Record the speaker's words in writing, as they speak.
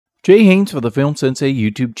Jay Haynes for the Film Sensei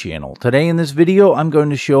YouTube channel. Today in this video, I'm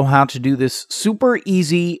going to show how to do this super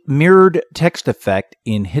easy mirrored text effect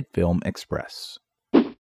in HitFilm Express.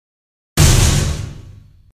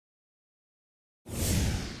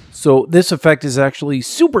 So this effect is actually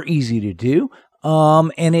super easy to do,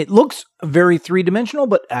 and it looks very three-dimensional,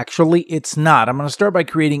 but actually it's not. I'm going to start by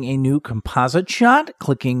creating a new composite shot,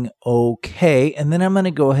 clicking OK, and then I'm going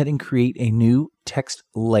to go ahead and create a new text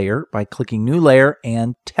layer by clicking New Layer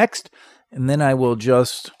and Text, and then I will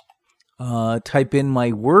just type in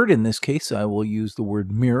my word. In this case, I will use the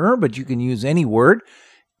word mirror, but you can use any word,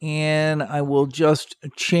 and I will just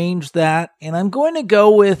change that, and I'm going to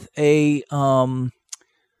go with a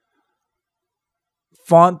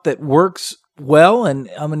font that works well, and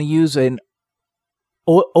I'm going to use an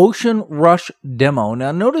Ocean Rush Demo.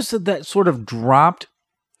 Now notice that sort of dropped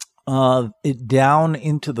it down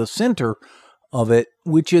into the center of it,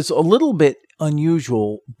 which is a little bit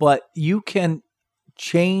unusual, but you can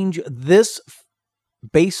change this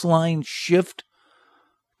baseline shift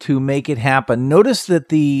to make it happen. Notice that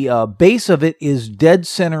the base of it is dead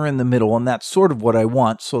center in the middle, and that's sort of what I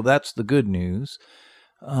want, so that's the good news.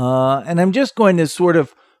 And I'm just going to sort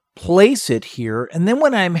of place it here, and then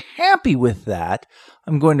when I'm happy with that,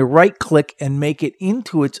 I'm going to right-click and make it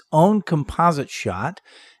into its own composite shot,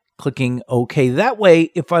 clicking OK. That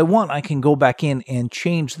way, if I want, I can go back in and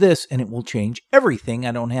change this, and it will change everything.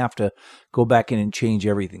 I don't have to go back in and change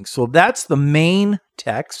everything. So that's the main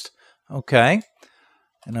text, okay?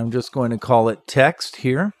 And I'm just going to call it text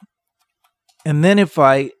here. And then if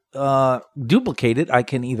I duplicate it, I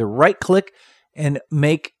can either right-click and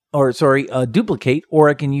duplicate, or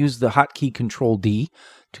I can use the hotkey Control D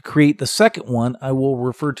to create the second one. I will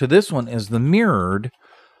refer to this one as the mirrored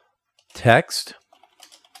text.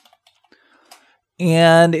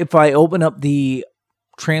 And if I open up the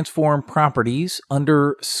transform properties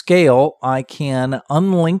under scale, I can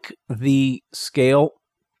unlink the scale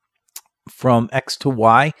from X to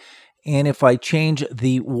Y. And if I change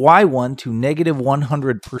the Y one to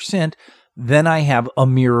 -100%, then I have a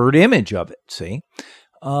mirrored image of it, see?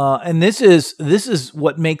 And this is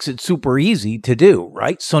what makes it super easy to do,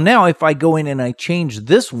 right? So now if I go in and I change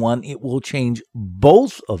this one, it will change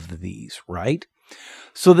both of these, right?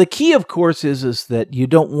 So the key, of course, is that you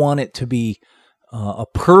don't want it to be a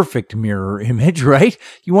perfect mirror image, right?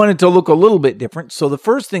 You want it to look a little bit different. So the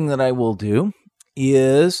first thing that I will do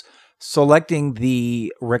is selecting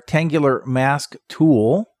the rectangular mask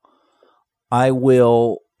tool. I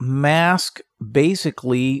will mask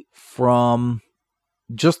basically from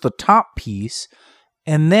just the top piece,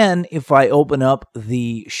 and then if I open up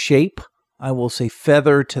the shape, I will say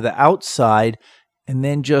feather to the outside, and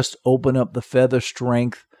then just open up the feather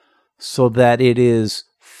strength so that it is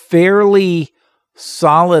fairly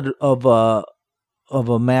solid of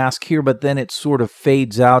a mask here, but then it sort of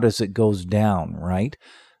fades out as it goes down, right?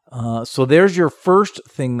 So there's your first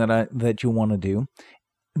thing that you want to do.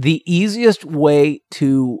 The easiest way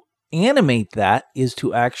to animate that is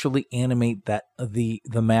to actually animate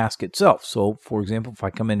the mask itself. So, for example, if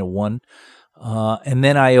I come into one, and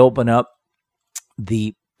then I open up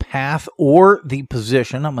the path or the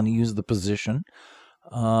position, I'm going to use the position,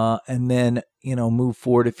 and then move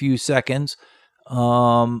forward a few seconds.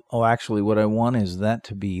 Actually, what I want is that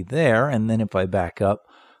to be there, and then if I back up,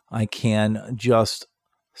 I can just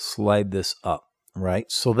slide this up, right?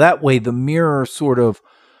 So that way the mirror sort of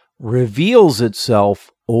reveals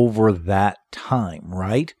itself over that time,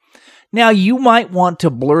 right? Now, you might want to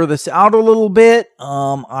blur this out a little bit.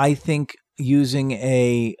 I think using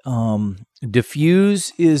a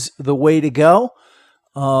diffuse is the way to go,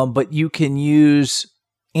 but you can use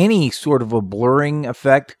any sort of a blurring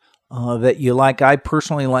effect that you like. I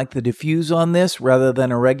personally like the diffuse on this rather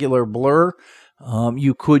than a regular blur.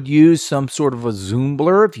 You could use some sort of a zoom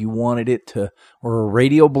blur if you wanted it to, or a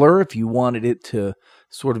radial blur if you wanted it to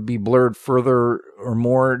sort of be blurred further or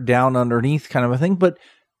more down underneath, kind of a thing. But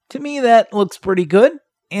to me, that looks pretty good.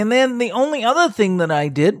 And then the only other thing that I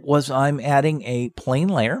did was I'm adding a plane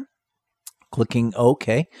layer, clicking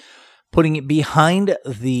OK, putting it behind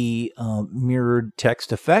the mirrored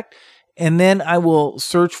text effect. And then I will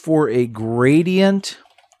search for a gradient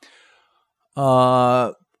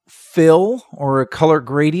fill, or a color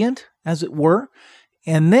gradient, as it were.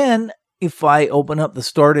 And then if I open up the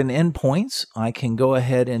start and end points, I can go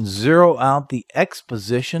ahead and zero out the X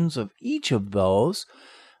positions of each of those.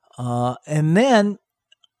 And then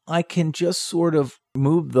I can just sort of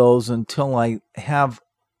move those until I have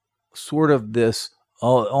sort of this, it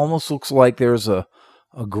almost looks like there's a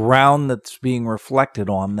ground that's being reflected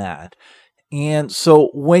on that. And so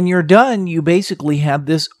when you're done, you basically have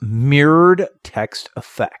this mirrored text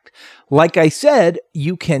effect. Like I said,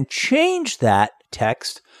 you can change that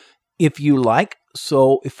text if you like.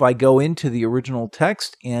 So if I go into the original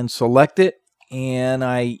text and select it and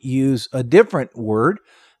I use a different word,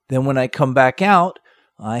 then when I come back out,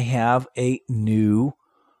 I have a new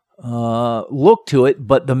look to it,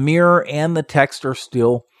 but the mirror and the text are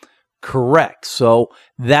still correct. So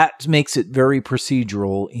that makes it very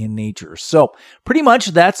procedural in nature. So pretty much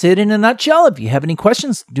that's it in a nutshell. If you have any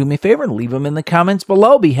questions, do me a favor and leave them in the comments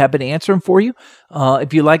below. Be happy to answer them for you.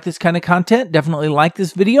 If you like this kind of content, definitely like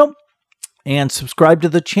this video and subscribe to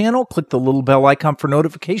the channel. Click the little bell icon for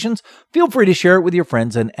notifications. Feel free to share it with your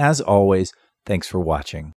friends. And as always, thanks for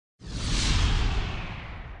watching.